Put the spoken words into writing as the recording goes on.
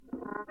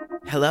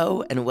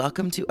Hello and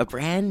welcome to a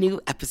brand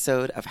new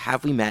episode of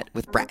Have We Met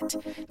with Brett.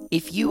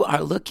 If you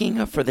are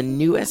looking for the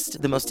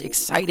newest, the most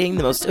exciting,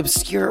 the most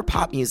obscure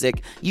pop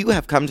music, you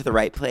have come to the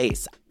right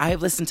place. I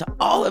have listened to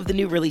all of the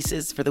new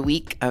releases for the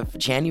week of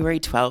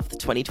January 12th,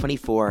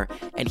 2024,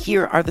 and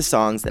here are the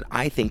songs that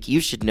I think you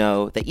should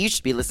know that you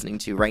should be listening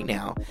to right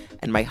now.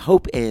 And my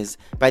hope is,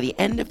 by the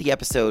end of the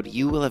episode,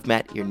 you will have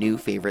met your new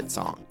favorite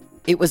song.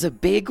 It was a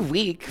big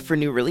week for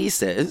new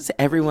releases.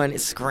 Everyone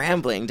is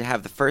scrambling to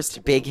have the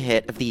first big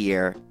hit of the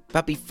year.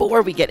 But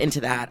before we get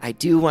into that, I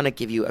do want to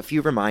give you a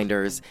few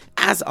reminders.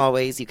 As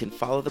always, you can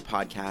follow the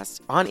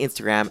podcast on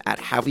Instagram at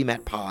Have We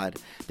Met Pod.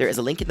 There is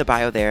a link in the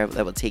bio there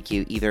that will take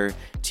you either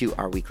to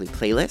our weekly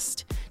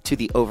playlist, to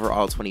the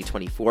overall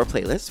 2024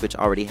 playlist, which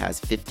already has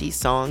 50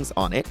 songs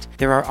on it.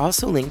 There are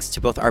also links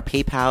to both our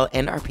PayPal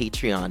and our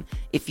Patreon.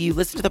 If you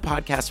listen to the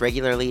podcast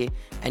regularly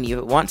and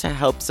you want to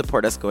help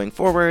support us going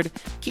forward,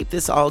 keep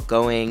this all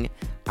going,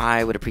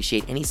 I would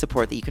appreciate any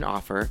support that you can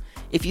offer.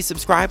 If you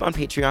subscribe on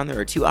Patreon, there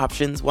are two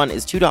options. One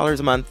is $2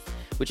 a month,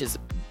 which is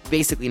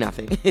basically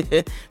nothing,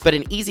 but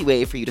an easy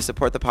way for you to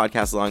support the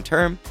podcast long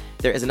term.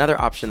 There is another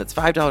option that's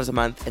 $5 a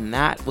month, and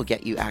that will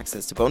get you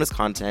access to bonus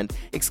content,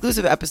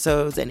 exclusive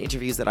episodes, and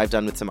interviews that I've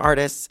done with some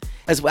artists,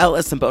 as well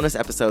as some bonus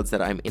episodes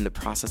that I'm in the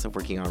process of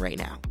working on right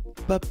now.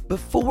 But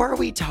before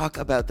we talk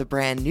about the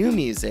brand new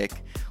music,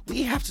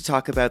 we have to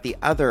talk about the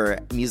other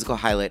musical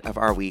highlight of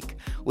our week,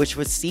 which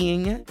was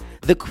seeing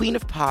the Queen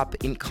of Pop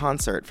in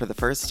concert for the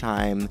first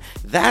time.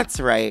 That's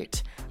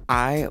right.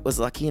 I was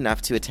lucky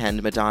enough to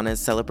attend Madonna's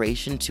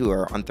Celebration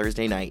tour on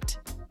Thursday night.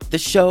 The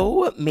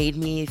show made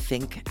me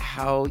think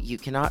how you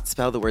cannot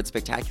spell the word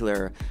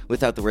spectacular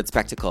without the word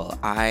spectacle.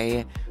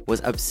 I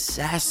was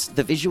obsessed.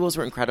 The visuals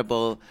were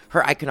incredible.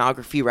 Her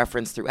iconography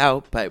referenced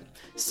throughout, but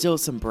still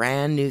some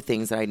brand new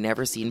things that I'd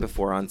never seen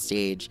before on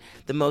stage.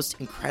 The most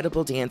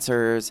incredible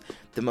dancers,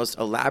 the most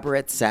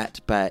elaborate set,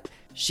 but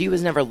she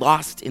was never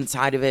lost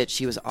inside of it.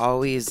 She was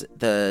always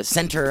the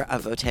center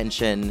of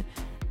attention.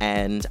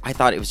 And I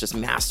thought it was just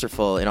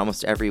masterful in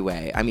almost every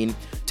way. I mean,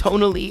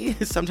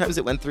 tonally, sometimes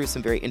it went through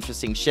some very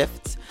interesting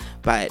shifts,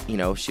 but, you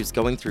know, she was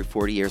going through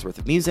 40 years worth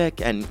of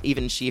music, and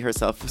even she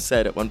herself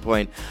said at one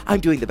point, I'm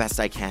doing the best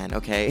I can,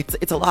 okay?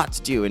 It's a lot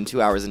to do in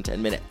 2 hours and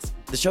 10 minutes.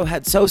 The show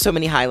had so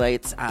many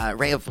highlights.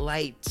 Ray of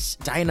Light,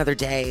 Die Another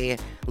Day,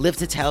 Live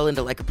to Tell,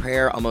 Into Like a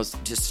Prayer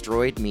almost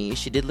destroyed me.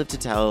 She did Live to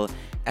Tell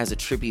as a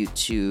tribute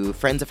to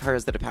friends of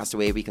hers that had passed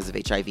away because of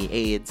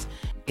HIV/AIDS.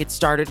 It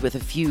started with a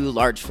few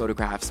large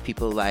photographs,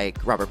 people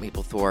like Robert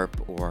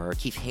Mapplethorpe or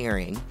Keith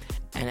Haring.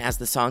 And as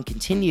the song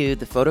continued,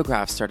 the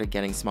photographs started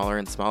getting smaller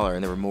and smaller,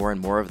 and there were more and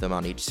more of them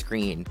on each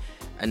screen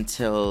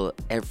until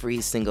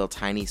every single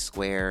tiny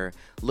square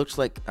looked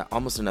like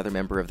almost another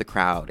member of the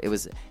crowd. It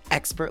was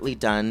expertly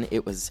done.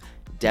 It was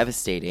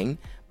devastating,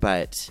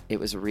 but it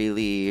was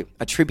really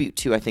a tribute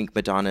to, I think,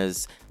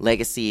 Madonna's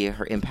legacy,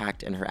 her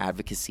impact, and her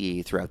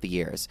advocacy throughout the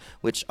years,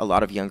 which a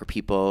lot of younger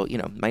people, you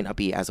know, might not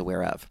be as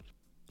aware of.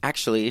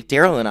 Actually,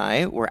 Daryl and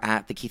I were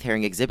at the Keith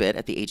Haring exhibit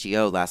at the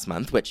AGO last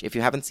month, which if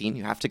you haven't seen,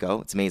 you have to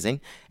go. It's amazing.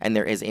 And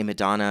there is a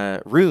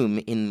Madonna room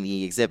in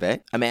the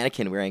exhibit, a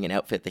mannequin wearing an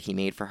outfit that he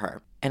made for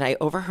her. And I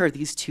overheard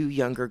these two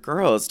younger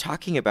girls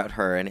talking about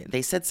her, and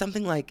they said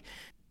something like,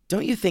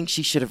 don't you think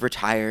she should have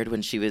retired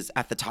when she was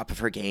at the top of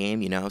her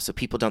game, you know, so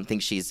people don't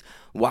think she's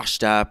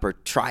washed up or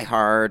try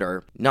hard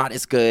or not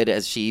as good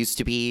as she used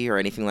to be or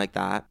anything like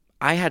that?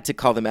 I had to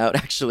call them out,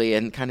 actually,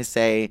 and kind of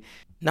say,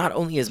 not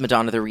only is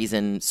Madonna the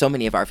reason so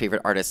many of our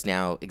favorite artists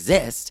now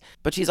exist,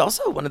 but she's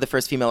also one of the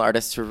first female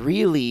artists to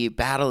really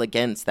battle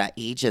against that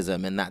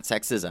ageism and that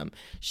sexism.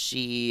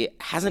 She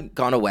hasn't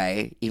gone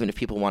away, even if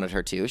people wanted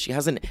her to. She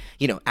hasn't,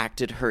 you know,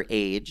 acted her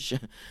age.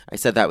 I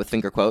said that with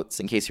finger quotes,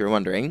 in case you were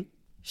wondering.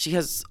 She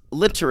has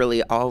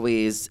literally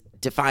always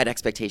defied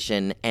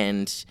expectation,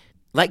 and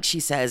like she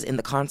says in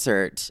the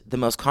concert, the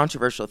most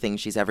controversial thing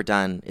she's ever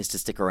done is to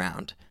stick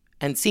around.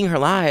 And seeing her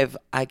live,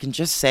 I can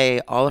just say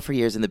all of her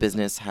years in the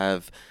business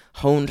have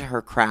honed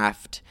her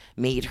craft,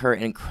 made her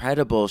an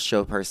incredible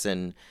show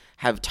person,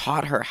 have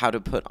taught her how to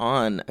put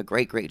on a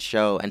great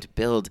show and to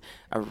build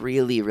a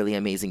really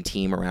amazing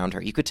team around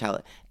her. You could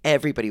tell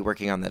everybody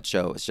working on that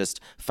show is just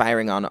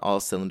firing on all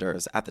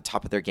cylinders at the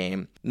top of their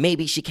game.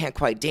 Maybe she can't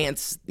quite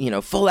dance, you know,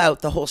 full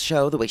out the whole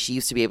show the way she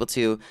used to be able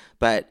to,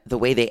 but the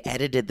way they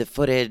edited the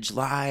footage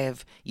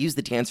live, used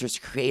the dancers to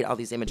create all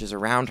these images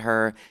around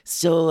her,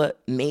 still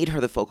made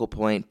her the focal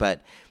point,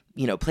 but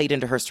you know, played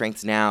into her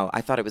strengths now.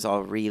 I thought it was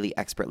all really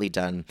expertly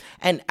done.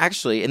 And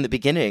actually, in the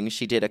beginning,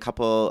 she did a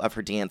couple of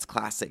her dance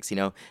classics, you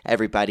know,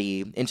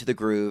 Everybody, Into the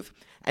Groove.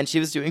 And she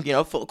was doing, you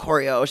know, full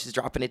choreo. She's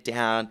dropping it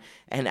down.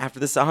 And after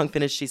the song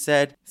finished, she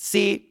said,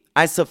 see,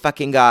 I still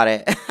fucking got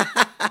it.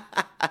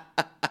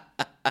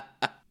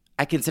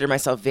 I consider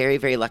myself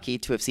very lucky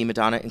to have seen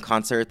Madonna in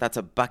concert. That's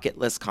a bucket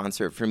list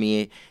concert for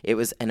me. It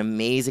was an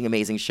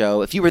amazing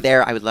show. If you were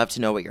there, I would love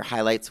to know what your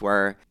highlights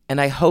were. And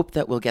I hope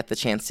that we'll get the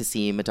chance to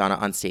see Madonna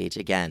on stage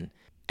again.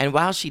 And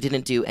while she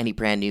didn't do any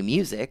brand new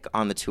music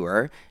on the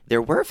tour,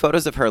 there were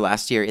photos of her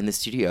last year in the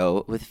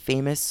studio with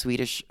famous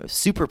Swedish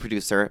super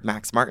producer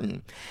Max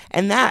Martin.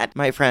 And that,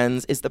 my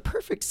friends, is the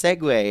perfect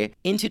segue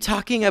into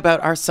talking about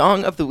our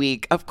song of the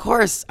week. Of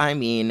course, I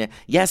mean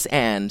Yes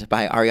and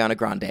by Ariana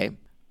Grande.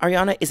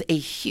 Ariana is a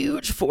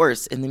huge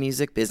force in the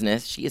music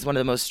business. She is one of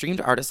the most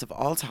streamed artists of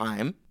all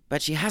time,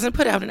 but she hasn't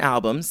put out an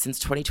album since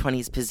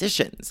 2020's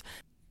Positions,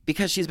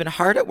 because she's been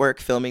hard at work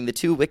filming the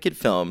 2 Wicked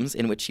films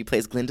in which she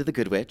plays Glinda the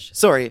Good Witch.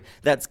 Sorry,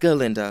 that's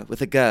Galinda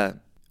with a G.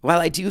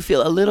 While I do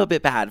feel a little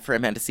bit bad for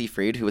Amanda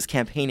Seyfried, who was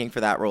campaigning for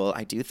that role,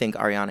 I do think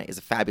Ariana is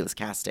a fabulous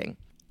casting.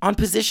 On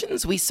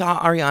Positions, we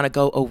saw Ariana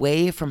go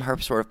away from her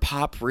sort of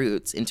pop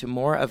roots into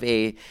more of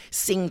a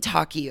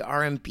sing-talky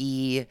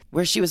R&B,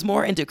 where she was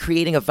more into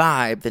creating a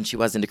vibe than she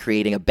was into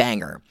creating a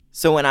banger.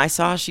 So when I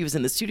saw she was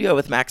in the studio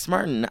with Max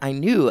Martin, I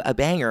knew a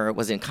banger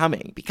was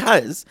incoming,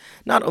 because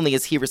not only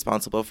is he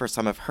responsible for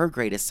some of her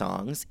greatest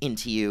songs,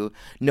 Into You,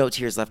 No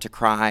Tears Left to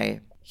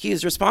Cry, he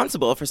is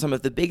responsible for some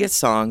of the biggest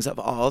songs of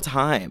all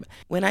time.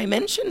 When I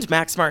mentioned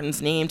Max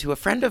Martin's name to a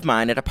friend of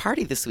mine at a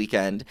party this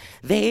weekend,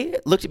 they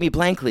looked at me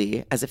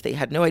blankly as if they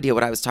had no idea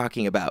what I was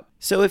talking about.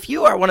 So if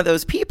you are one of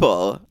those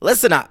people,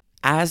 listen up.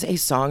 As a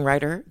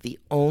songwriter, the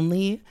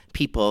only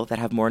people that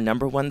have more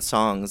 #1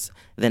 songs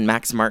than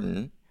Max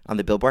Martin on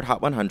the Billboard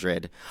Hot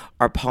 100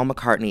 are Paul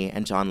McCartney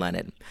and John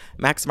Lennon.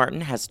 Max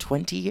Martin has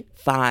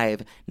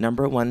 25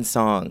 #1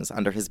 songs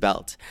under his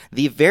belt.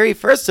 The very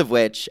first of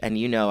which, and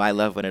you know I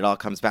love when it all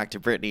comes back to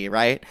Britney,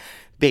 right?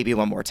 Baby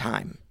One More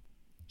Time.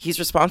 He's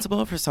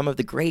responsible for some of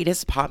the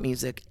greatest pop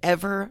music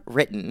ever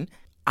written.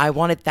 I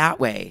Want It That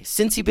Way,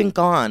 Since You've Been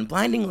Gone,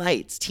 Blinding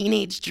Lights,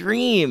 Teenage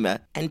Dream,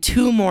 and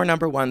 2 more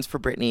 #1s for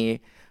Britney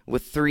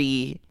with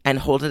 3 and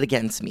Hold It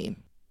Against Me.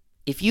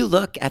 If you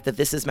look at the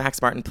This Is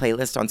Max Martin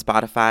playlist on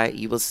Spotify,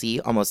 you will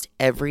see almost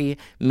every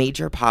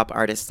major pop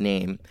artist's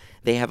name.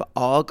 They have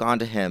all gone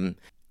to him,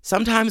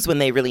 sometimes when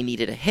they really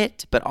needed a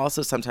hit, but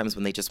also sometimes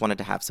when they just wanted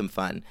to have some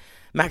fun.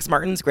 Max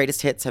Martin's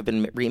greatest hits have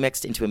been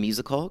remixed into a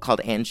musical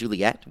called &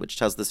 Juliet, which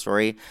tells the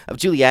story of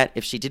Juliet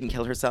if she didn't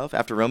kill herself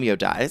after Romeo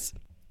dies.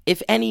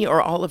 If any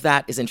or all of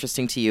that is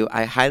interesting to you,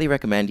 I highly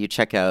recommend you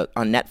check out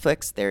on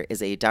Netflix. There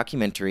is a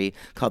documentary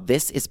called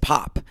This Is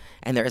Pop,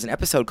 and there is an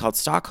episode called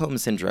Stockholm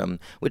Syndrome,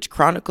 which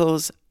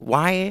chronicles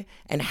why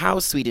and how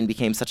Sweden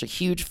became such a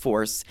huge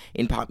force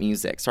in pop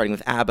music, starting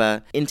with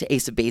ABBA into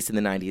Ace of Base in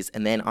the 90s,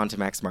 and then on to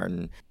Max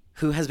Martin,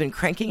 who has been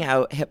cranking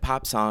out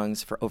hip-hop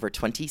songs for over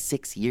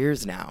 26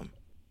 years now.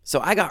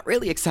 So I got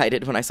really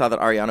excited when I saw that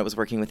Ariana was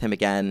working with him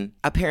again.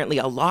 Apparently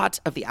a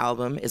lot of the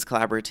album is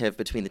collaborative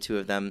between the two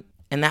of them,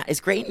 and that is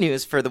great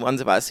news for the ones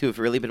of us who have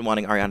really been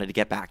wanting Ariana to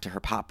get back to her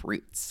pop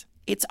roots.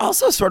 It's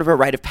also sort of a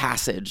rite of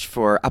passage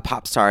for a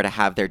pop star to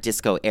have their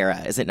disco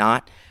era, is it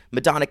not?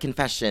 Madonna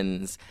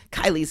Confessions,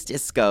 Kylie's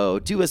Disco,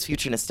 Dua's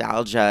Future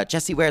Nostalgia,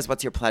 Jessie Ware's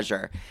What's Your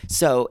Pleasure.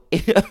 So,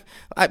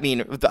 I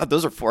mean,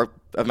 those are 4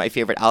 of my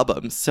favorite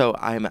albums, so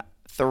I'm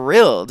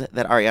thrilled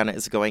that Ariana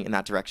is going in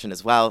that direction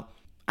as well.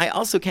 I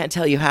also can't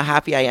tell you how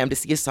happy I am to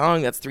see a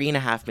song that's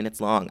 3.5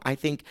 minutes long. I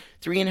think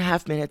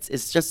 3.5 minutes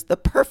is just the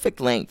perfect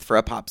length for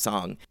a pop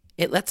song.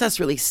 It lets us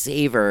really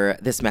savor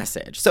this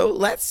message. So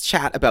let's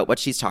chat about what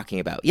she's talking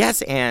about.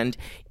 Yes and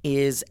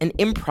is an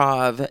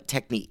improv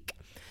technique.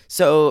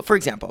 So, for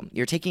example,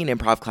 you're taking an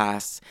improv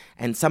class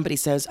and somebody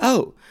says,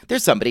 "Oh,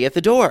 there's somebody at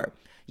the door."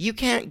 You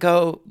can't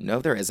go,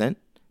 "No, there isn't,"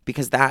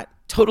 because that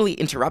totally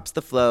interrupts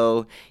the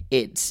flow.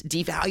 It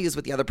devalues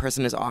what the other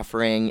person is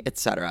offering,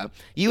 etc.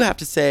 You have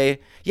to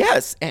say,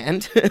 "Yes,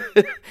 and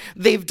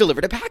they've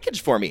delivered a package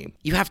for me."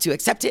 You have to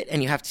accept it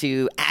and you have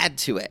to add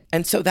to it.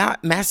 And so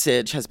that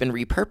message has been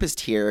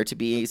repurposed here to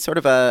be sort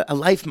of a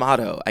life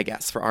motto, I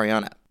guess, for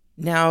Ariana.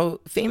 Now,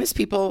 famous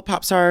people,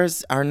 pop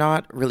stars, are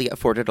not really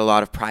afforded a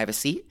lot of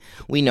privacy.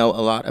 We know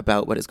a lot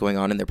about what is going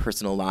on in their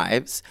personal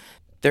lives.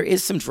 There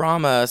is some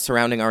drama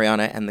surrounding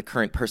Ariana and the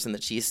current person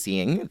that she is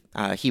seeing.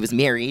 He was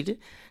married,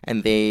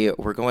 and they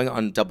were going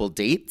on double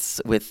dates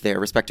with their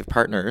respective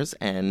partners,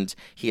 and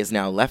he has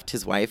now left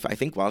his wife, I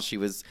think, while she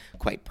was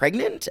quite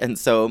pregnant. And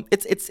so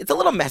it's a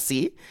little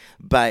messy,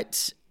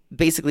 but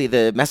basically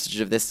the message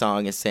of this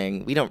song is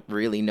saying we don't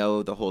really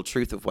know the whole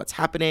truth of what's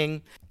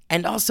happening.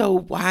 And also,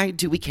 why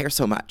do we care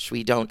so much?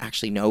 We don't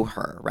actually know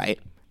her, right?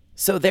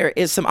 So there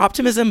is some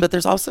optimism, but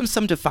there's also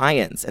some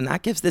defiance, and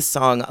that gives this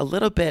song a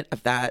little bit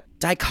of that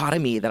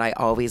dichotomy that I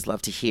always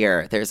love to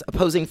hear. There's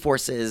opposing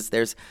forces,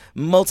 there's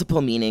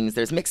multiple meanings,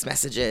 there's mixed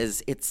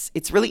messages.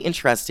 It's really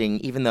interesting,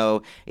 even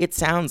though it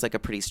sounds like a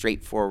pretty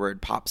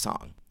straightforward pop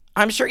song.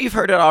 I'm sure you've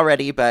heard it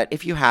already, but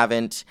if you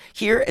haven't,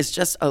 here is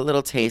just a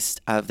little taste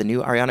of the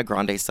new Ariana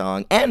Grande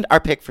song and our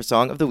pick for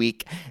Song of the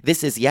Week.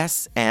 This is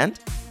Yes and...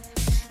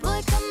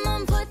 Boy, come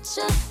on, put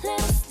your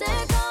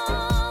lipstick on.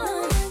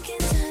 No one can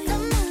tell you.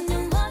 Come on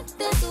and walk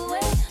this way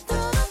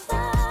through the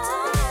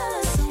fire.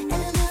 And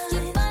if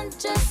you find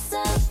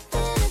yourself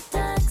in a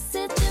dark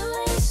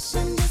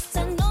situation, just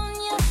turn on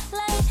your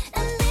light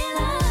and be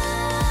like,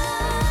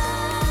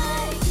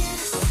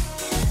 yes.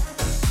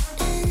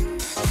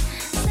 And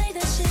say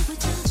that shit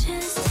with your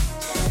chest.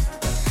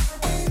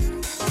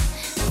 And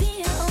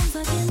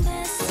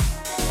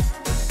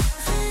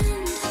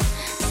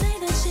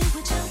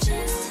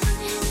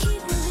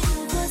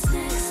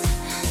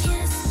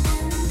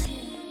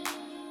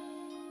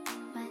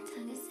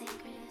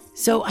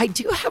So I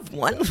do have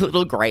one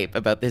little gripe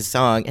about this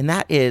song, and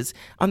that is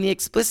on the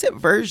explicit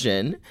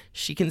version,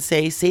 she can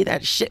say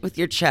that shit with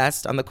your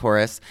chest on the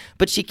chorus,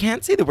 but she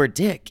can't say the word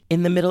dick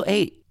in the middle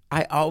 8.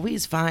 I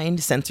always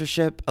find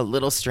censorship a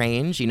little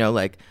strange,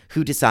 like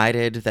who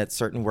decided that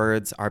certain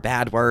words are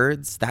bad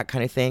words, that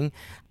kind of thing.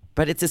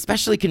 But it's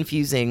especially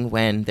confusing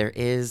when there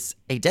is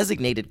a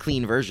designated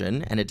clean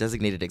version and a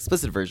designated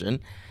explicit version,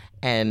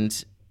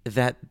 and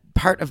that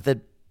part of the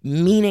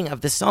meaning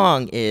of the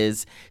song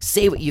is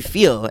say what you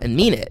feel and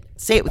mean it.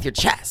 Say it with your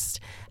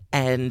chest.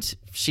 And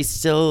she's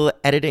still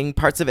editing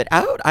parts of it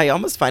out. I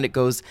almost find it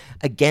goes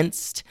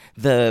against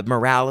the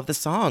morale of the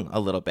song a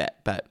little bit,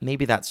 but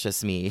maybe that's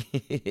just me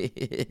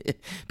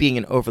being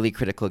an overly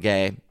critical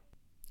gay.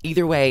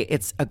 Either way,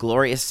 it's a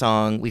glorious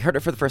song. We heard it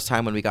for the first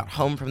time when we got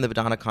home from the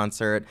Madonna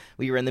concert.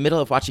 We were in the middle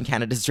of watching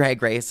Canada's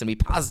Drag Race and we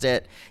paused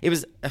it. It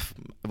was,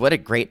 what a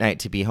great night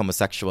to be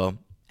homosexual.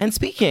 And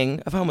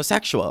speaking of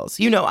homosexuals,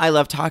 I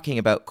love talking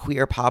about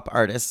queer pop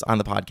artists on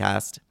the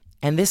podcast.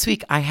 And this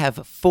week I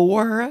have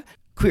 4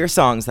 queer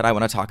songs that I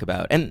want to talk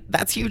about. And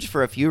that's huge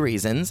for a few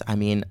reasons. I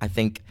mean, I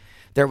think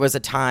there was a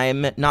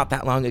time not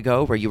that long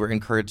ago where you were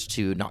encouraged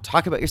to not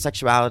talk about your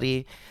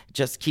sexuality,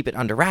 just keep it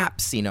under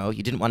wraps. You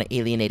didn't want to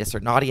alienate a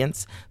certain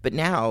audience. But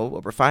now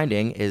what we're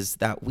finding is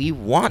that we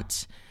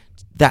want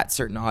that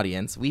certain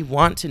audience. We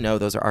want to know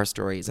those are our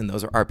stories and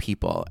those are our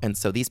people. And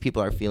so these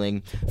people are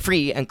feeling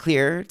free and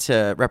clear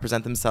to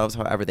represent themselves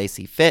however they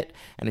see fit.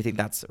 And I think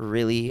that's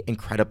really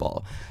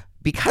incredible.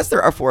 Because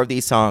there are 4 of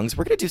these songs,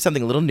 we're going to do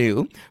something a little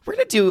new. We're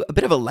going to do a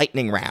bit of a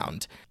lightning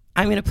round.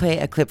 I'm going to play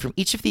a clip from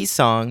each of these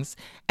songs,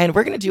 and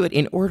we're going to do it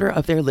in order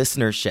of their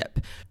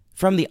listenership,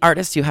 from the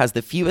artist who has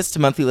the fewest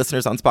monthly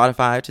listeners on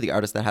Spotify to the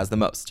artist that has the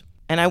most.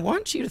 And I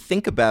want you to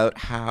think about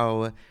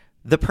how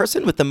the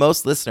person with the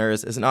most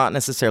listeners is not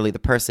necessarily the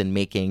person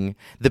making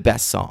the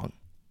best song.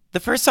 The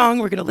first song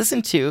we're going to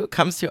listen to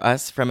comes to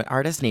us from an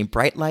artist named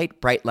Bright Light,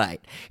 Bright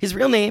Light. His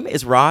real name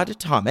is Rod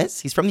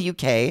Thomas. He's from the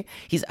UK.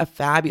 He's a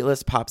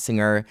fabulous pop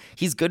singer.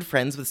 He's good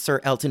friends with Sir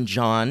Elton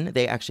John.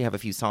 They actually have a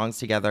few songs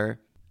together.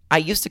 I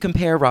used to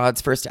compare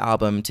Rod's first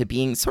album to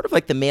being sort of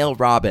like the male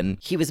Robin.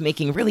 He was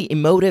making really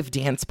emotive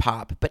dance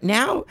pop, but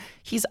now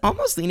he's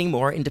almost leaning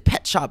more into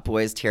Pet Shop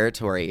Boys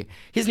territory.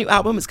 His new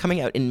album is coming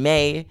out in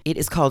May. It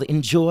is called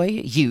Enjoy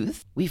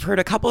Youth. We've heard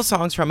a couple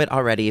songs from it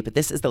already, but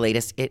this is the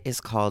latest. It is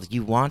called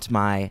You Want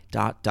My ...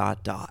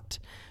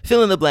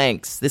 Fill in the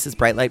blanks. This is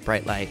Bright Light,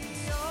 Bright Light.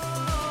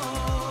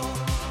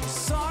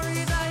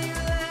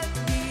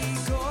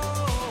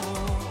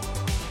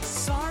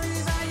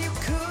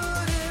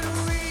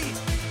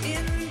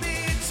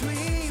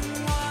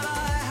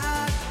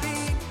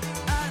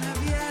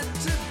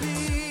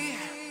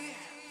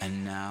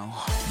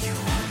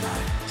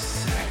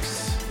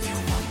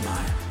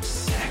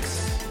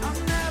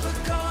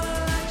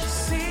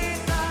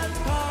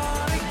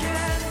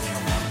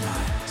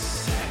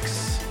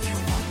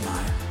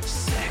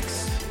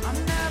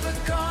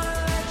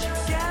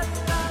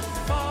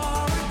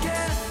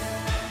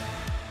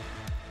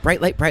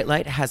 Bright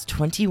Light has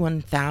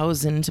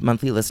 21,000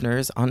 monthly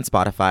listeners on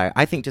Spotify.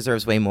 I think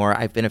deserves way more.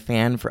 I've been a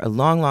fan for a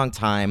long, long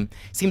time.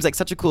 Seems like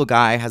such a cool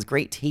guy, has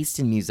great taste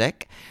in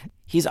music.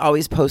 He's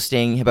always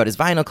posting about his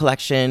vinyl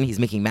collection. He's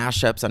making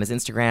mashups on his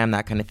Instagram,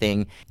 that kind of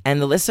thing.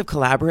 And the list of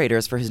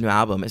collaborators for his new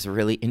album is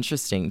really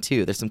interesting,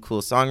 too. There's some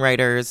cool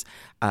songwriters.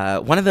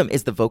 One of them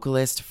is the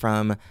vocalist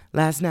from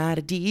Last Night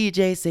a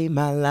DJ Saved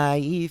My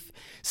Life.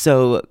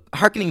 So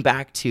hearkening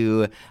back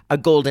to a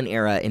golden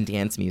era in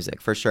dance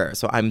music, for sure.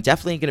 So I'm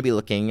definitely going to be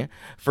looking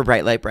for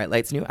Bright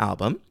Light's new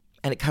album.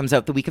 And it comes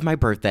out the week of my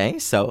birthday,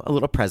 so a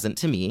little present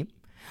to me.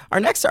 Our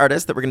next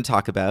artist that we're going to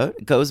talk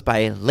about goes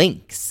by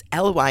Lynx,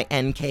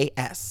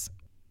 Lynks.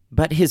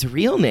 But his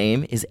real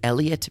name is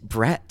Elliot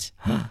Brett.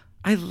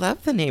 I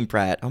love the name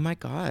Brett. Oh my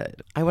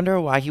God. I wonder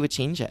why he would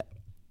change it.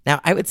 Now,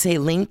 I would say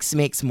Lynx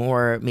makes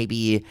more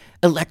maybe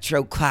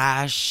electro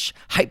clash,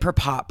 hyper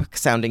pop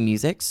sounding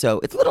music. So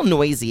it's a little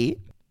noisy,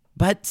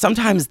 but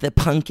sometimes the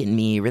punk in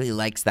me really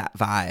likes that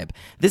vibe.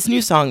 This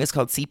new song is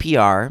called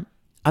CPR.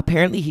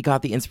 Apparently, he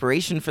got the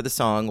inspiration for the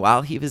song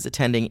while he was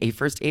attending a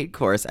first aid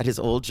course at his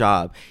old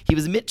job. He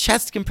was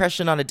mid-chest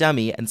compression on a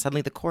dummy, and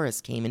suddenly the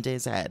chorus came into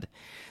his head.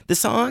 The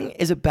song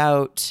is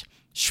about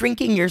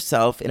shrinking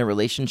yourself in a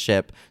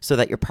relationship so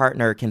that your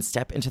partner can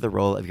step into the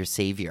role of your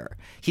savior.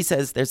 He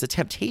says there's a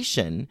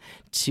temptation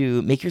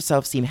to make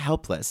yourself seem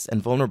helpless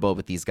and vulnerable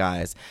with these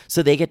guys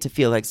so they get to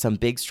feel like some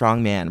big,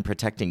 strong man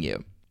protecting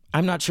you.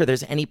 I'm not sure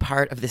there's any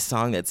part of this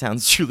song that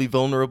sounds truly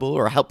vulnerable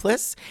or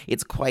helpless.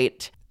 It's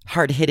quite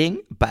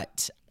hard-hitting,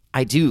 but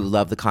I do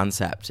love the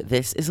concept.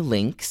 This is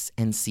Lynx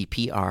and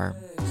CPR.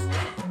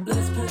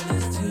 Let's put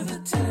this to the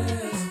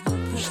test.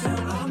 Push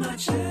down on my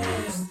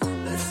chest.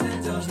 Let's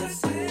indulge, let's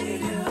say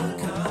you're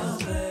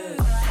coming.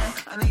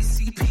 I need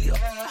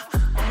CPR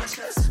on my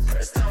chest,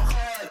 press down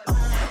hard.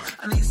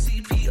 I need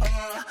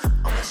CPR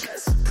on my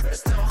chest,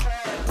 press down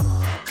hard.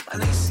 I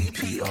need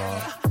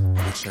CPR on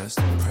my chest,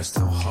 press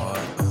down hard.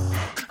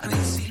 I need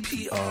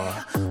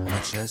CPR on my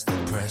chest,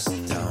 press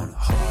down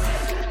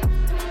hard.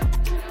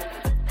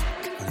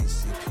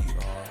 CPR.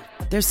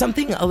 There's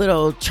something a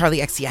little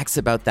Charlie XCX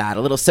about that,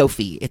 a little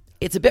Sophie.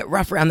 It's a bit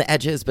rough around the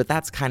edges, but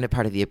that's kind of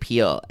part of the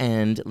appeal.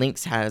 And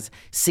Lynx has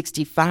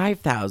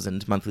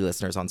 65,000 monthly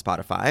listeners on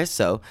Spotify,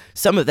 so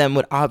some of them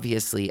would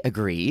obviously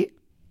agree.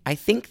 I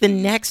think the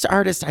next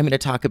artist I'm going to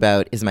talk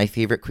about is my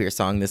favorite queer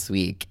song this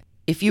week.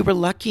 If you were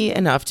lucky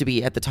enough to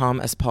be at the Tom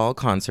S. Paul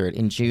concert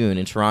in June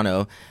in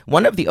Toronto,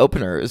 one of the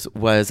openers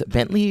was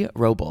Bentley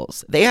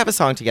Robles. They have a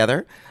song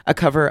together, a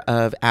cover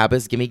of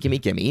ABBA's Gimme Gimme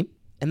Gimme.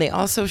 And they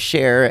also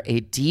share a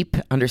deep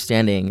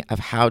understanding of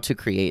how to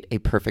create a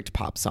perfect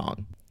pop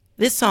song.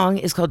 This song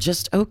is called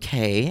Just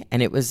Okay,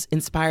 and it was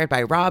inspired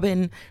by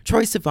Robin,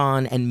 Troye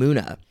Sivan, and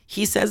Muna.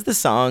 He says the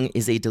song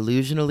is a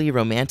delusionally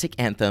romantic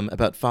anthem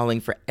about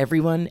falling for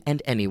everyone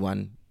and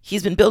anyone.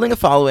 He's been building a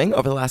following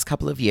over the last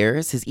couple of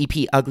years. His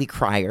EP Ugly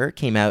Crier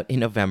came out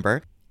in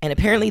November. And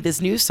apparently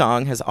this new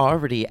song has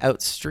already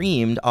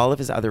outstreamed all of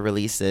his other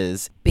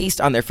releases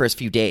based on their first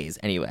few days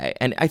anyway.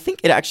 And I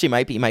think it actually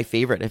might be my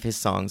favorite of his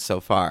songs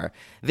so far.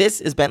 This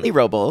is Bentley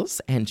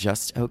Robles and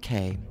Just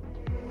Okay.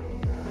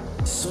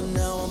 So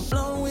now I'm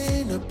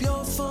blowing up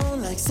your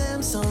phone like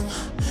Samsung.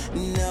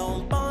 Now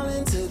I'm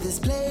falling to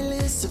this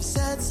playlist of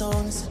sad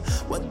songs.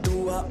 What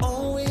do I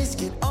always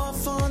get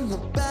off on the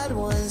bad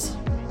ones?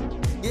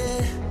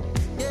 Yeah,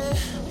 yeah,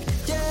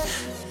 yeah,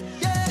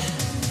 yeah.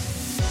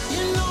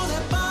 You know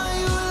that by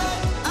you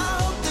like,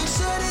 I hope they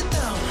shut it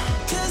down.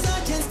 'Cause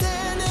I can't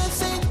stand to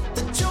think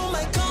that you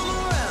might come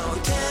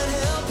around. Can't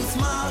help if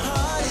my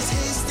heart is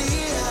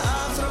hasty.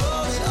 I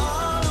throw it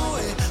all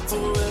away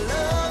for a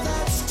love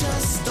that's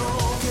just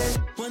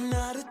okay. 1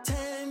 out of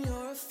 10,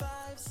 you're a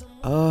 5.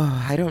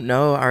 Oh, I don't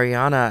know,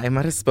 Ariana. I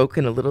might have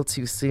spoken a little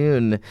too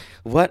soon.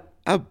 What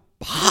a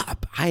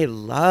bop. I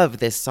love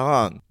this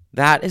song.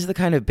 That is the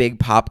kind of big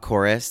pop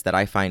chorus that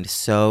I find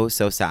so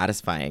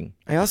satisfying.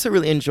 I also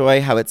really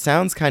enjoy how it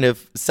sounds kind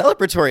of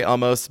celebratory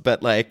almost,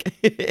 but like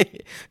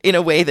in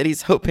a way that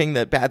he's hoping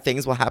that bad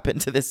things will happen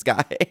to this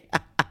guy.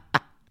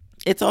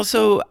 It's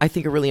also, I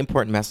think, a really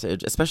important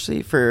message,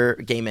 especially for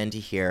gay men to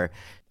hear.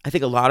 I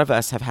think a lot of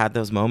us have had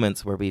those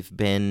moments where we've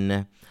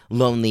been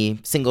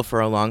lonely, single for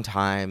a long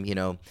time, you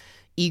know,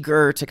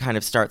 eager to kind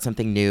of start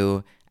something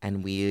new.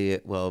 And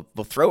we'll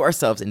throw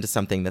ourselves into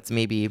something that's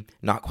maybe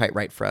not quite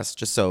right for us,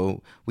 just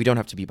so we don't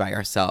have to be by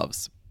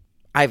ourselves.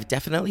 I've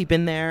definitely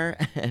been there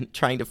and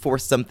trying to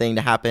force something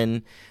to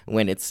happen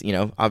when it's, you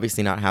know,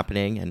 obviously not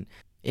happening. And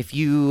if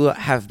you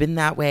have been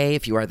that way,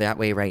 if you are that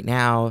way right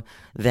now,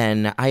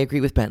 then I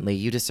agree with Bentley.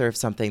 You deserve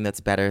something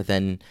that's better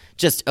than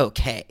just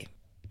okay.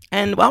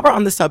 And while we're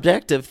on the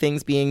subject of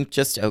things being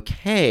just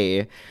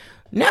okay,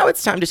 now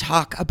it's time to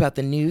talk about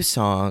the new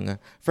song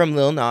from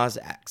Lil Nas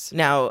X.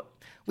 Now,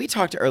 we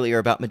talked earlier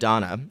about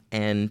Madonna,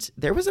 and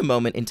there was a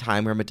moment in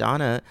time where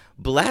Madonna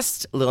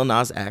blessed Lil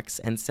Nas X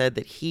and said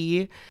that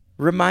he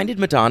reminded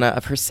Madonna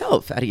of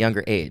herself at a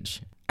younger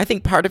age. I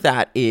think part of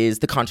that is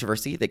the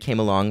controversy that came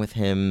along with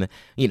him,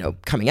 you know,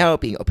 coming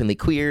out, being openly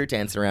queer,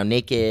 dancing around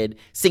naked,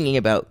 singing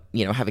about,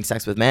 you know, having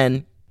sex with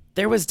men.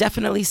 There was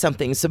definitely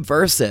something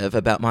subversive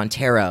about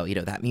Montero, you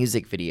know, that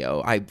music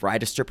video. I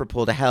ride a stripper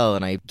pole to hell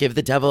and I give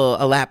the devil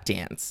a lap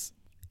dance.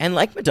 And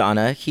like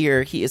Madonna,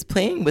 here he is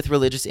playing with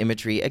religious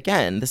imagery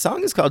again. The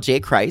song is called J.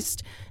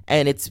 Christ,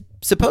 and it's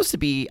supposed to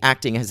be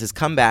acting as his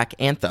comeback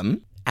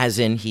anthem, as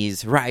in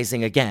he's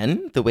rising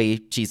again, the way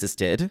Jesus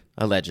did,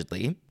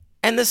 allegedly.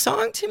 And the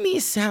song to me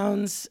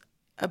sounds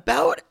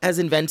about as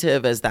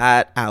inventive as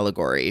that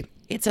allegory.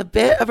 It's a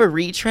bit of a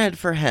retread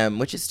for him,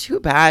 which is too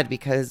bad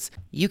because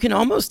you can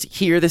almost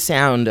hear the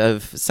sound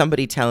of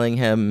somebody telling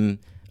him,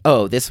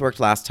 oh, this worked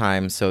last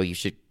time, so you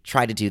should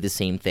try to do the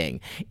same thing.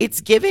 It's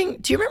giving,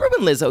 do you remember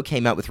when Lizzo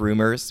came out with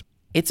Rumors?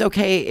 It's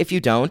okay if you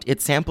don't. It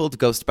sampled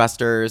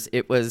Ghostbusters.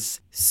 It was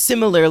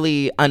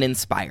similarly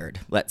uninspired,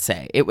 let's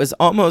say. It was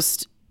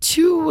almost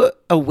too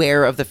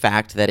aware of the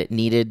fact that it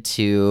needed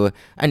to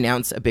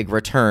announce a big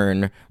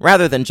return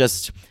rather than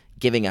just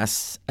giving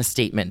us a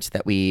statement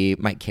that we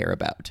might care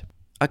about.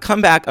 A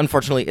comeback,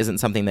 unfortunately, isn't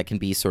something that can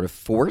be sort of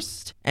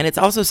forced. And it's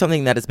also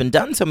something that has been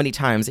done so many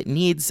times, it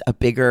needs a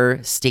bigger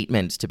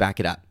statement to back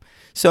it up.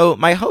 So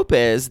my hope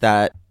is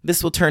that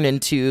this will turn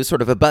into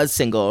sort of a buzz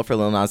single for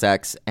Lil Nas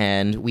X,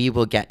 and we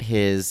will get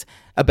his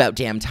About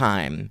Damn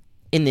Time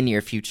in the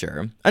near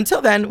future.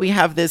 Until then, we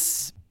have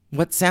this,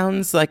 what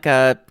sounds like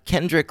a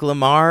Kendrick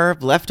Lamar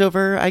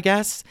leftover, I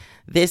guess.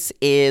 This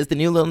is the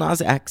new Lil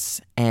Nas X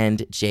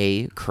and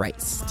J.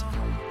 Christ.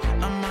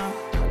 I'm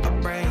out a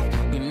break,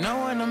 you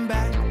know when I'm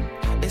back,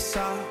 it's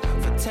all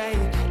for take.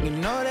 You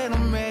know that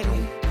I'm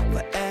ready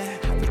for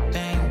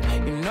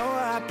everything. You know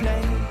how I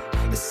play,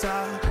 it's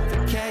all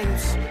for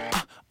chaos.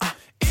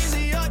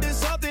 Easy up to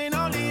something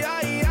only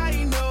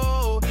I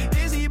know.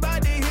 Is he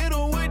about to hit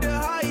him with the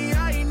high?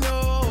 I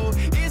know.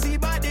 Is he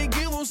about to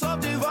give him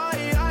something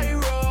I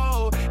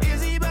roll?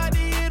 Is he about to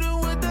hit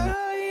him with the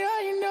high?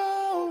 I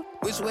know.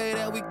 Which way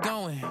that we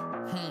going?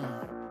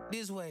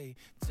 This way.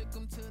 Took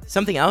him to the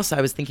Something else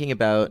I was thinking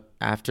about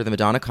after the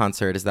Madonna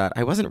concert is that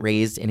I wasn't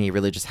raised in a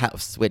religious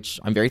house,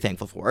 which I'm very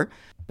thankful for.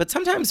 But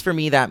sometimes for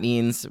me that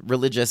means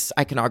religious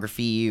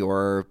iconography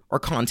or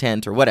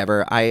content or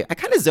whatever. I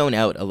kind of zone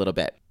out a little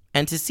bit.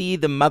 And to see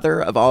the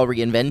mother of all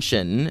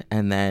reinvention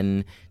and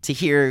then to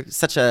hear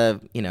such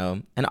an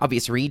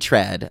obvious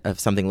retread of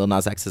something Lil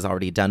Nas X has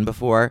already done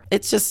before,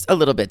 it's just a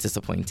little bit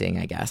disappointing,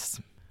 I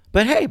guess.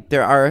 But hey,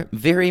 there are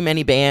very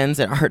many bands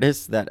and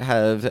artists that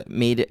have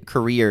made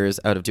careers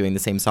out of doing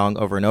the same song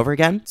over and over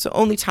again. So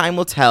only time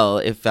will tell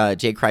if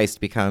J.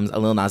 Christ becomes a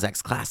Lil Nas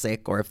X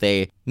classic or if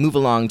they move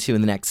along to the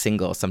next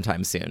single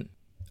sometime soon.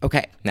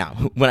 Okay, now,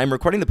 when I'm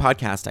recording the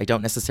podcast, I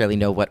don't necessarily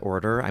know what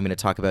order I'm going to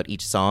talk about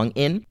each song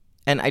in.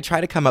 And I try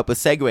to come up with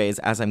segues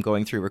as I'm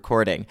going through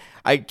recording.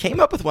 I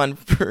came up with one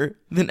for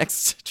the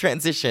next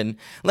transition.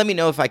 Let me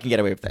know if I can get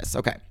away with this.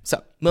 Okay,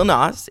 so Lil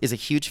Nas is a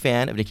huge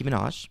fan of Nicki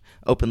Minaj,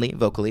 openly,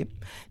 vocally.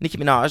 Nicki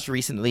Minaj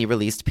recently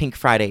released Pink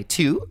Friday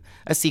 2,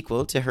 a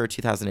sequel to her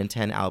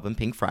 2010 album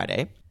Pink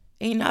Friday.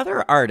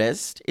 Another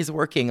artist is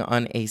working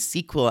on a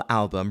sequel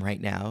album right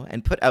now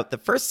and put out the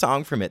first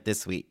song from it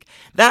this week.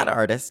 That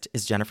artist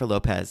is Jennifer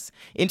Lopez.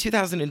 In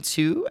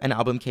 2002, an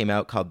album came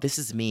out called This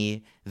Is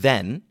Me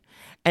Then.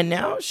 And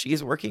now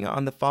she's working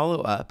on the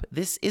follow-up,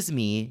 This Is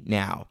Me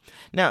Now.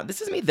 Now,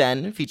 This Is Me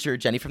Then featured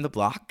Jenny from the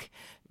Block,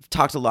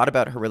 talked a lot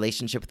about her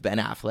relationship with Ben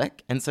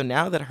Affleck, and so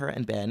now that her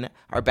and Ben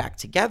are back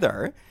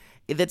together,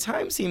 the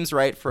time seems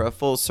right for a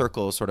full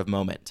circle sort of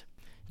moment.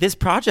 This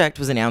project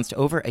was announced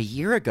over a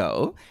year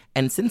ago,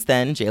 and since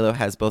then, JLo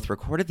has both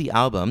recorded the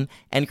album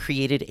and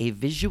created a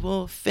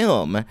visual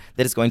film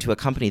that is going to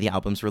accompany the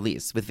album's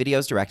release, with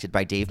videos directed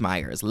by Dave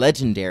Meyers,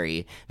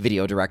 legendary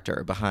video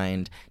director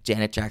behind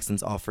Janet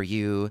Jackson's All For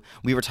You.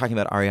 We were talking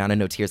about Ariana,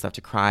 No Tears Left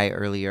to Cry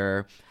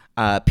earlier,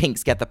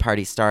 Pink's Get the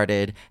Party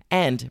Started,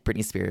 and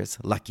Britney Spears'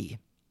 Lucky.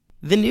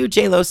 The new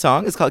JLo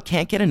song is called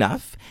Can't Get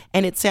Enough,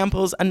 and it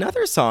samples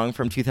another song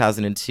from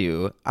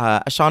 2002,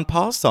 a Sean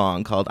Paul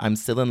song called I'm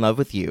Still in Love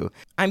with You.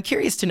 I'm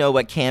curious to know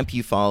what camp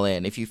you fall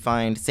in, if you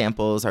find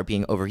samples are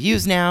being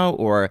overused now,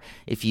 or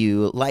if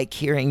you like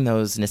hearing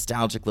those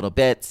nostalgic little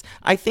bits.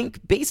 I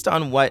think based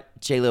on what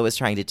JLo is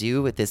trying to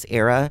do with this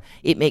era,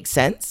 it makes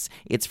sense.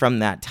 It's from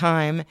that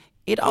time.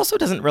 It also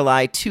doesn't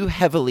rely too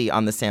heavily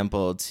on the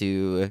sample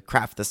to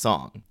craft the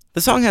song. The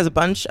song has a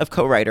bunch of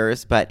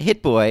co-writers, but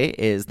Hit Boy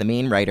is the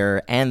main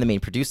writer and the main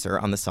producer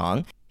on the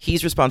song.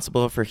 He's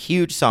responsible for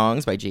huge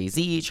songs by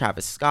Jay-Z,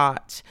 Travis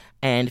Scott,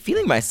 and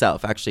Feeling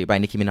Myself, actually, by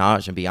Nicki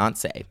Minaj and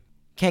Beyonce.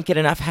 Can't Get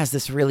Enough has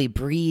this really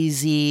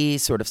breezy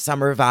sort of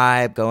summer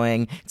vibe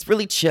going. It's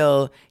really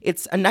chill.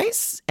 It's a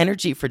nice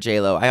energy for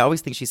JLo. I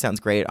always think she sounds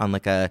great on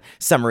like a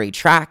summery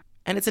track,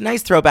 and it's a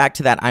nice throwback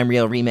to that I'm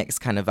Real remix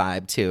kind of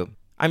vibe, too.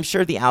 I'm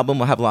sure the album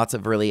will have lots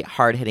of really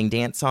hard-hitting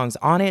dance songs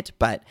on it,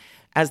 but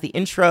as the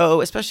intro,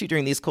 especially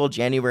during these cold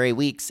January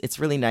weeks, it's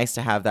really nice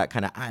to have that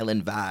kind of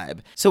island vibe.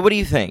 So what do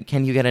you think?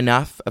 Can you get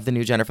enough of the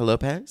new Jennifer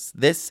Lopez?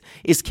 This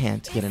is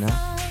Can't Get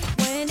Enough.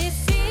 When it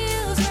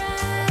feels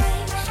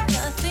right,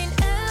 nothing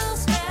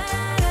else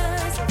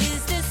matters.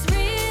 Is this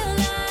real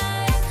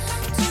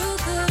life? Too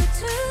good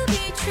to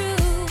be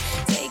true.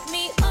 Take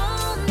me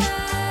all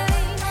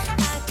night.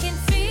 I can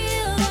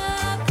feel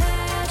the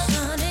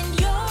passion in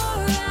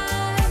your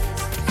eyes.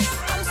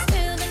 I'm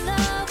still in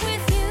love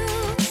with you.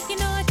 You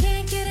know I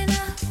can't get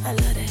enough. I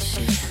love that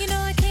shit. You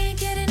know I can't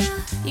get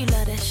enough. You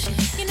love that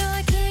shit. You know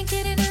I can't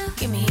get enough.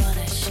 Give me all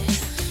that shit.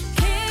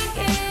 Can't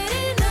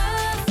get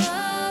enough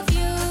of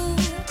you.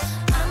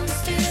 I'm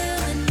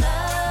still in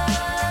love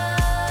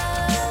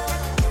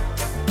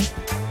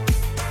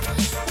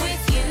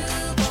with you,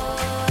 boy.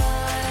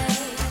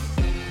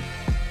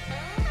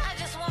 I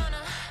just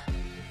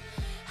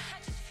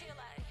feel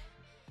like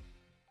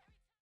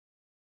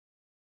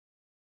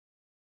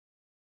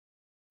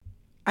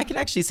I can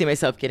actually see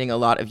myself getting a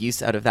lot of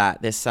use out of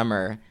that this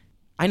summer.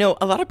 I know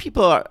a lot of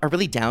people are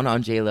really down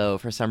on JLo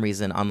for some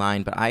reason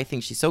online, but I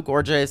think she's so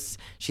gorgeous.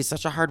 She's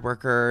such a hard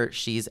worker.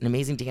 She's an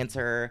amazing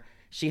dancer.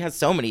 She has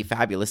so many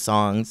fabulous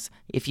songs.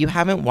 If you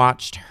haven't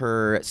watched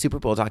her Super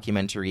Bowl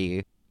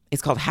documentary,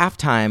 it's called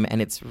Halftime,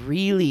 and it's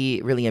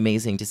really, really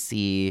amazing to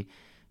see.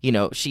 You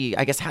know, she,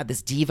 I guess, had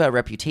this diva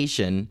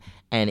reputation,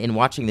 and in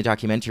watching the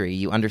documentary,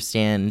 you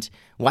understand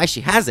why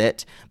she has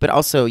it, but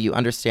also you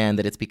understand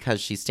that it's because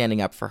she's standing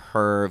up for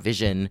her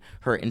vision,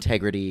 her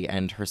integrity,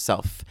 and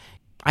herself.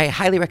 I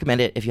highly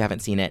recommend it if you haven't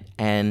seen it,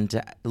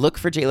 and look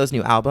for JLo's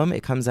new album.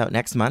 It comes out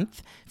next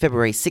month,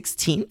 February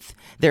 16th.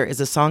 There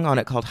is a song on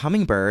it called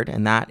Hummingbird,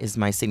 and that is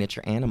my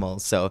signature animal,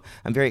 so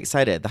I'm very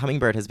excited. The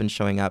hummingbird has been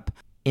showing up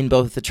in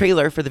both the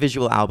trailer for the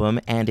visual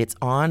album, and it's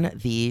on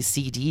the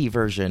CD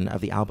version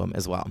of the album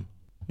as well.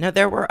 Now,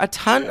 there were a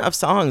ton of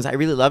songs I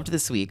really loved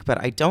this week, but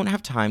I don't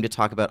have time to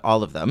talk about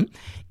all of them.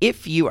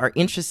 If you are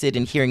interested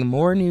in hearing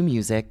more new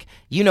music,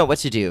 you know what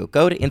to do.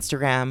 Go to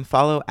Instagram,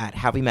 follow at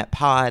Have We Met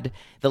Pod.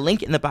 The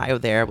link in the bio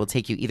there will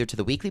take you either to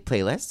the weekly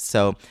playlist.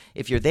 So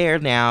if you're there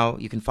now,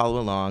 you can follow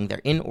along.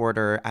 They're in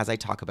order as I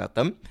talk about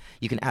them.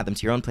 You can add them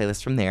to your own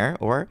playlist from there,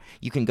 or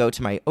you can go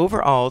to my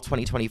overall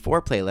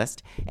 2024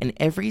 playlist, and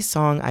every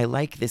song I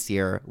like this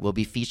year will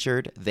be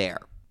featured there.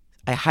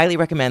 I highly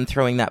recommend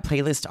throwing that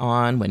playlist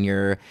on when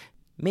you're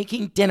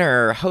making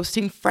dinner,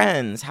 hosting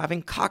friends,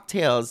 having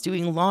cocktails,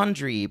 doing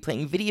laundry,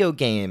 playing video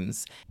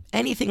games,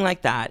 anything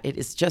like that. It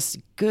is just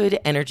good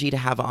energy to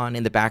have on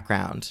in the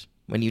background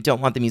when you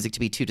don't want the music to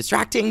be too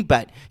distracting,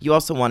 but you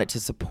also want it to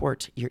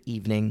support your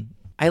evening.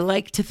 I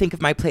like to think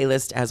of my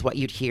playlist as what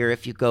you'd hear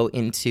if you go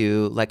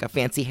into like a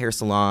fancy hair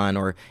salon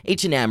or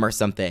H&M or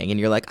something, and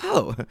you're like,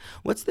 oh,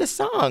 what's this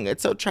song?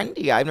 It's so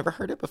trendy. I've never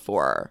heard it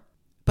before.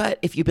 But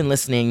if you've been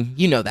listening,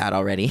 you know that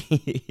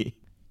already.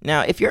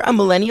 Now, if you're a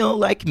millennial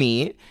like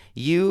me,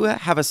 you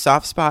have a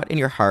soft spot in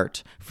your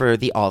heart for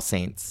the All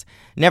Saints.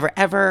 Never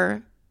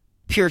Ever,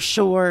 Pure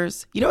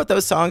Shores. You know what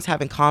those songs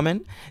have in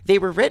common? They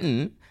were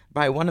written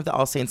by one of the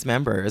All Saints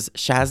members,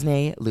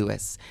 Shaznay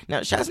Lewis.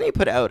 Now, Shaznay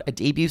put out a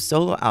debut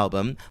solo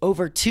album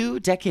over 2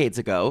 decades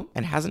ago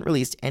and hasn't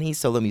released any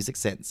solo music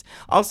since.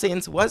 All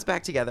Saints was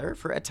back together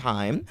for a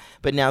time,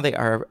 but now they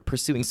are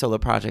pursuing solo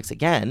projects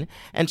again,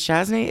 and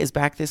Shaznay is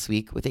back this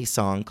week with a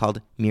song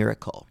called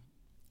Miracle.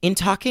 In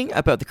talking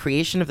about the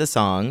creation of the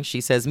song, she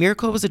says,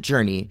 Miracle was a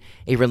journey,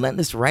 a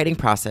relentless writing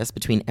process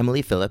between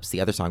Emily Phillips, the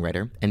other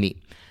songwriter, and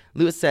me.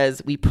 Lewis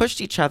says, we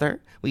pushed each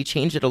other, we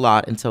changed it a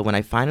lot until when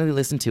I finally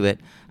listened to it,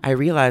 I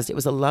realized it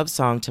was a love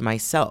song to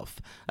myself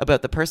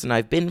about the person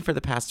I've been for the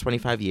past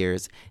 25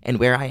 years and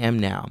where I am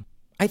now.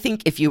 I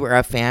think if you were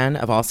a fan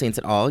of All Saints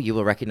at all, you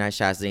will recognize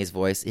Shaznay's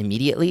voice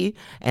immediately.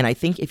 And I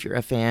think if you're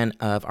a fan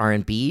of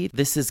R&B,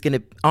 this is going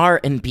to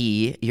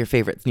R&B your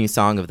favorite new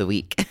song of the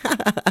week.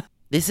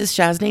 This is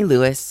Shaznay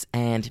Lewis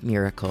and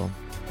Miracle.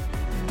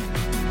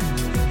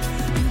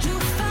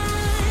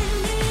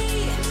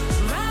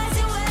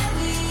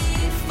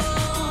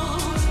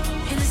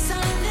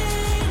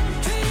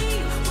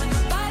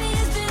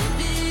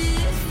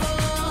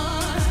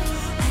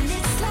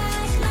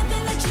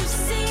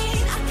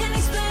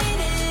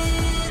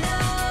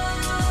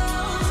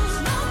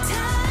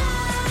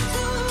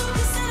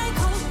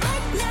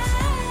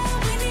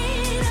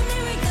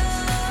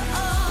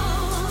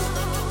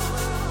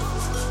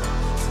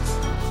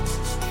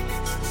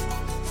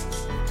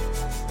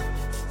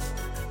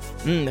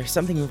 There's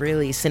something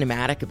really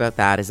cinematic about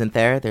that, isn't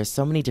there? There's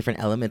so many different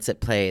elements at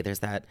play. There's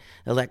that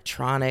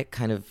electronic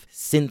kind of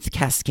synth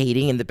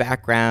cascading in the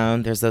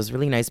background. There's those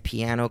really nice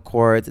piano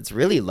chords. It's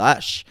really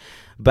lush,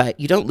 but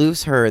you don't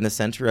lose her in the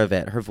center of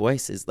it. Her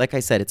voice is, like I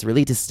said, it's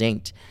really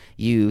distinct.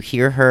 You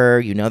hear her,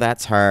 you know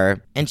that's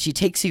her, and she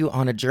takes you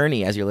on a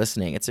journey as you're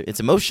listening. It's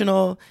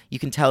emotional. You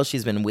can tell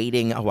she's been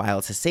waiting a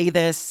while to say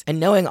this, and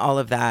knowing all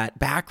of that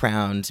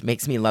background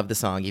makes me love the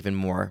song even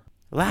more.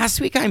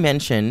 Last week I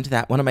mentioned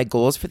that one of my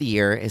goals for the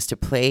year is to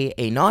play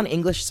a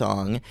non-English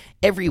song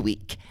every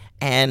week.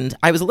 And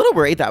I was a little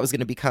worried that was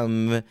going to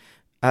become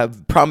a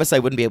promise I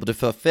wouldn't be able to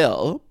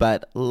fulfill.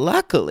 But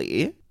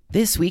luckily,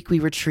 this week we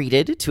were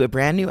treated to a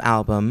brand new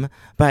album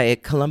by a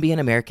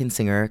Colombian-American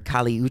singer,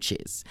 Kali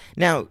Uchis.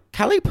 Now,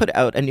 Kali put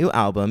out a new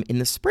album in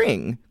the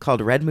spring called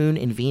Red Moon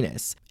in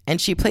Venus.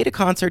 And she played a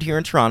concert here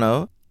in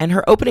Toronto. And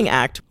her opening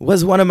act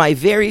was one of my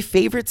very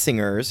favorite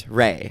singers,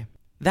 Ray.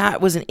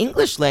 That was an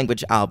English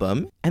language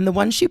album, and the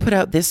one she put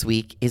out this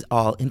week is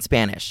all in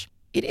Spanish.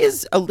 It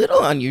is a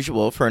little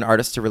unusual for an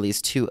artist to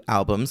release 2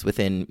 albums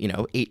within,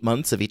 8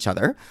 months of each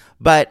other,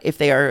 but if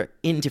they are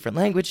in different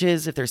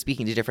languages, if they're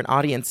speaking to different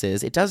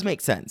audiences, it does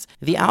make sense.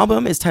 The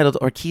album is titled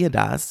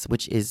Orquídeas,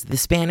 which is the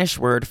Spanish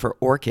word for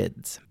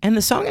orchids, and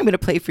the song I'm going to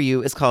play for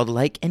you is called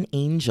Like an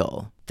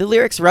Angel. The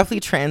lyrics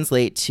roughly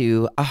translate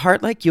to, a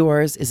heart like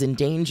yours is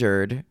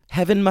endangered.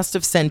 Heaven must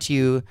have sent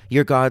you,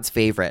 you're God's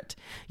favorite.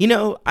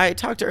 I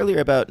talked earlier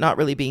about not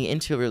really being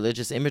into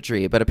religious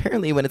imagery, but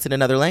apparently when it's in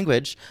another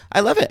language,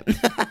 I love it.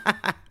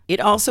 It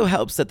also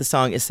helps that the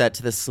song is set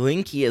to the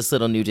slinkiest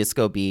little new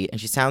disco beat,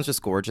 and she sounds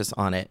just gorgeous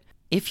on it.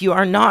 If you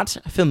are not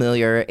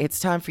familiar,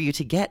 it's time for you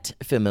to get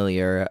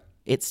familiar.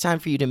 It's time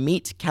for you to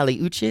meet Kali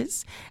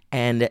Uchis,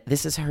 and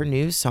this is her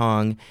new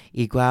song,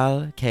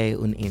 Igual que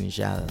un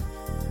Angel.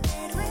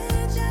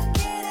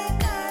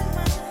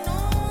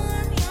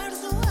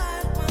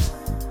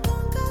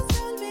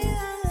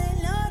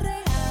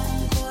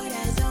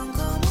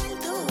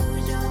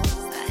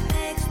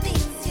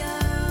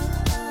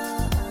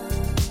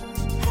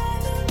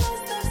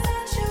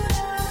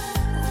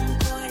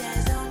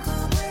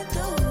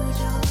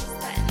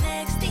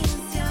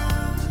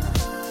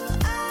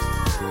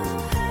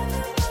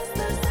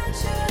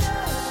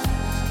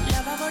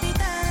 La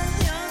favorita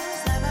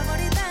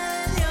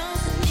de Dios,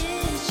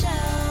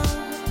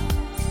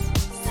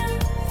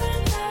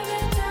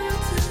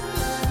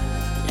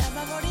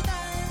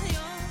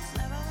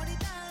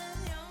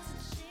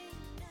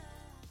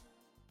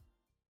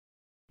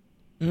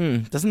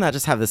 Doesn't that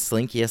just have the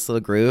slinkiest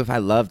little groove? I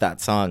love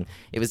that song.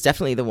 It was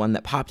definitely the one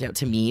that popped out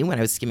to me when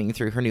I was skimming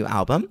through her new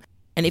album.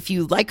 And if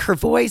you like her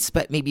voice,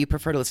 but maybe you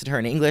prefer to listen to her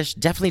in English,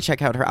 definitely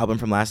check out her album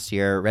from last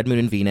year, Red Moon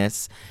and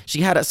Venus.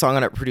 She had a song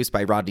on it produced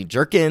by Rodney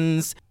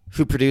Jerkins,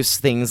 who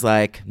produced things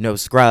like No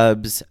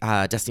Scrubs,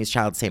 Destiny's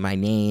Child, Say My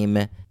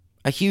Name.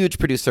 A huge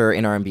producer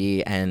in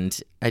R&B,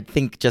 and I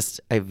think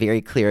just a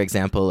very clear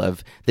example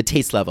of the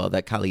taste level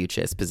that Kali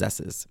Uchis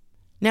possesses.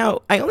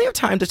 Now, I only have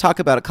time to talk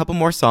about a couple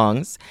more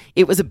songs.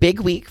 It was a big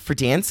week for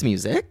dance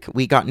music.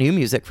 We got new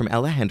music from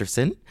Ella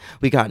Henderson.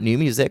 We got new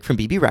music from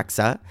BB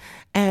Rexa.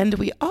 And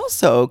we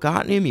also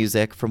got new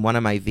music from one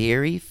of my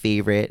very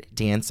favorite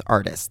dance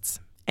artists.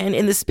 And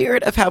in the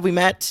spirit of Have We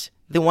Met,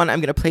 the one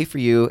I'm going to play for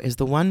you is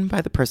the one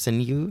by the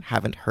person you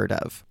haven't heard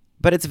of.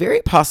 But it's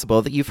very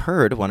possible that you've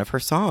heard one of her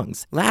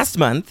songs. Last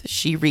month,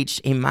 she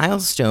reached a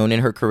milestone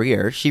in her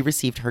career. She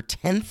received her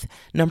 10th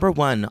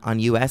 #1 on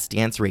US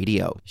Dance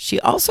Radio. She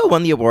also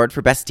won the award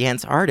for Best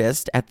Dance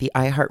Artist at the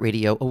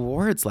iHeartRadio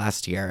Awards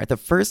last year, the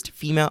first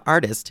female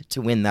artist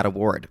to win that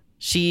award.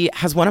 She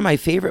has one of my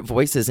favorite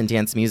voices in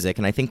dance music,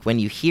 and I think when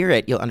you hear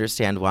it, you'll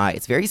understand why.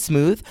 It's very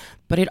smooth,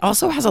 but it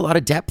also has a lot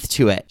of depth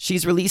to it.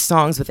 She's released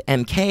songs with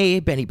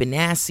MK, Benny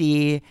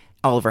Benassi,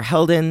 Oliver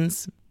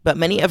Heldens, but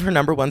many of her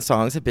 #1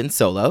 songs have been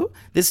solo.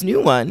 This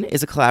new one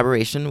is a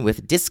collaboration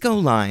with Disco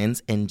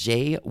Lines and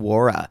Jay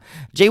Wara.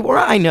 Jay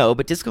Wara I know,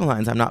 but Disco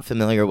Lines I'm not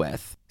familiar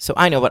with. So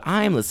I know what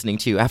I'm listening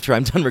to after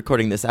I'm done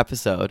recording this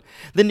episode.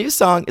 The new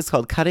song is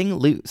called Cutting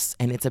Loose,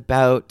 and it's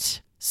about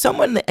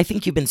someone that I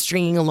think you've been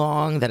stringing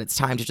along that it's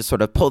time to just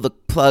sort of pull the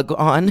plug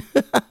on.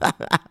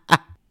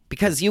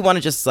 Because you want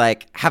to just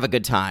have a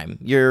good time.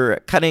 You're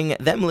cutting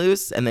them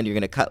loose and then you're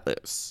going to cut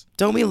loose.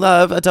 Don't we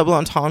love a double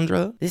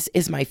entendre? This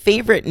is my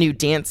favorite new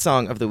dance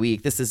song of the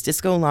week. This is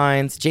Disco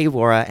Lines, Jay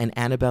Wara, and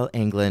Annabelle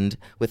England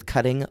with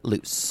Cutting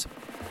Loose.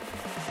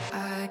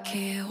 I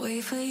can't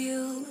wait for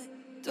you,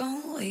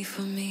 don't wait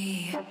for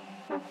me.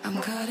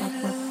 I'm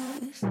cutting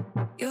loose,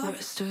 you're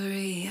a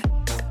story.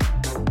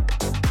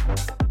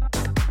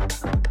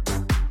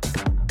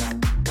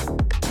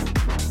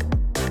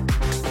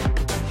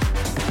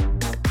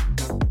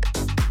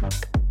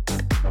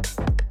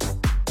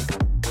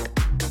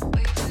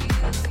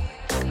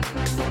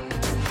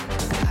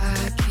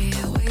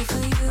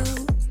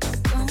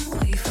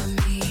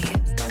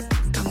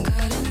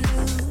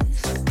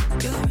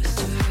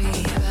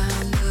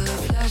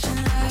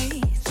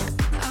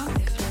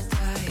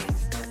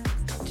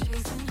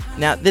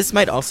 Now, this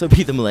might also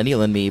be the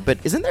millennial in me, but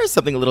isn't there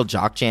something a little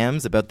jock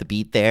jams about the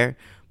beat there?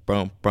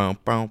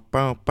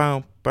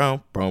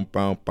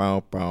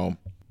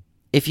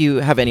 If you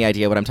have any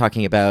idea what I'm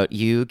talking about,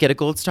 you get a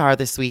gold star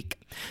this week.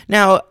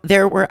 Now,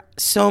 there were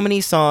so many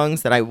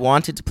songs that I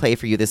wanted to play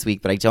for you this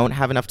week, but I don't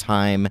have enough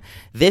time.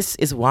 This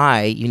is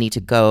why you need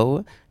to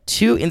go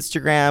to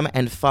Instagram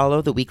and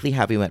follow the weekly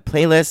Have We Met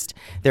playlist.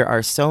 There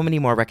are so many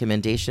more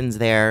recommendations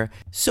there,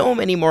 so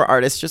many more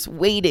artists just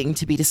waiting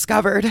to be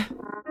discovered.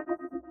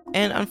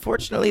 And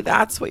unfortunately,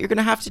 that's what you're going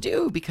to have to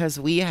do because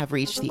we have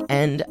reached the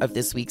end of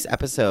this week's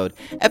episode.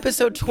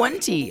 Episode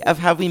 20 of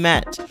Have We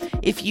Met.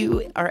 If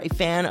you are a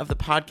fan of the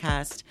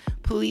podcast,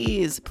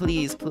 please,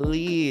 please,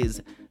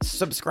 please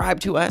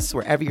subscribe to us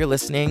wherever you're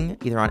listening,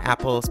 either on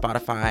Apple,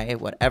 Spotify,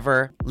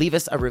 whatever. Leave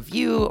us a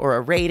review or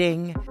a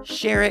rating.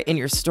 Share it in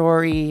your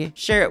story.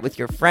 Share it with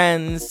your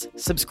friends.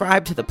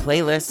 Subscribe to the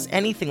playlist.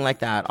 Anything like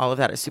that. All of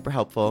that is super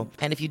helpful.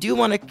 And if you do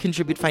want to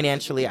contribute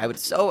financially, I would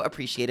so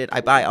appreciate it.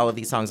 I buy all of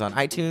these songs on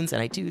iTunes,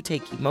 and I do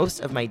take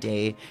most of my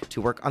day to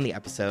work on the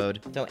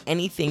episode. So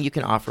anything you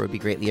can offer would be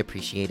greatly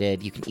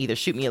appreciated. You can either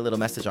shoot me a little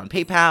message on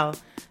PayPal,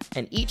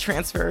 an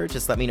e-transfer,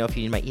 just let me know if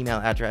you need my email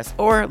address,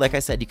 or like I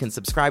said, you can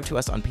subscribe to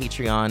us on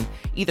Patreon,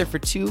 either for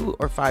 $2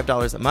 or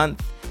 $5 a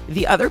month.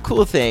 The other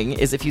cool thing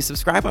is if you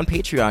subscribe on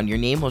Patreon, your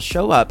name will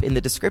show up in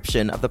the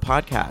description of the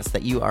podcast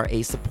that you are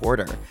a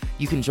supporter.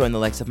 You can join the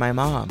likes of my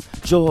mom,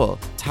 Joel,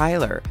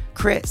 Tyler,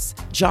 Chris,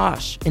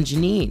 Josh, and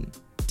Janine.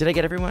 Did I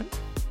get everyone?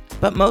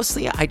 But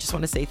mostly, I just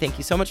want to say thank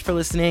you so much for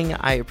listening.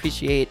 I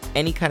appreciate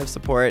any kind of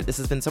support. This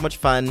has been so much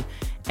fun,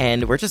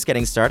 and we're just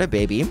getting started,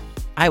 baby.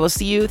 I will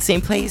see you same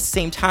place,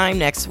 same time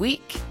next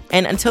week.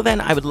 And until then,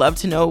 I would love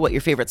to know what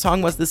your favorite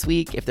song was this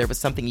week. If there was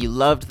something you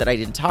loved that I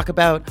didn't talk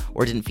about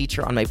or didn't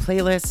feature on my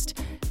playlist,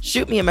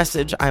 shoot me a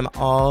message. I'm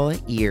all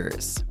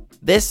ears.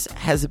 This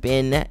has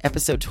been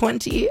episode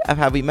 20 of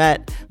Have We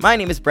Met. My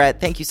name is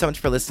Brett. Thank you so much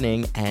for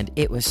listening, and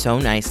it was so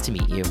nice to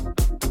meet you.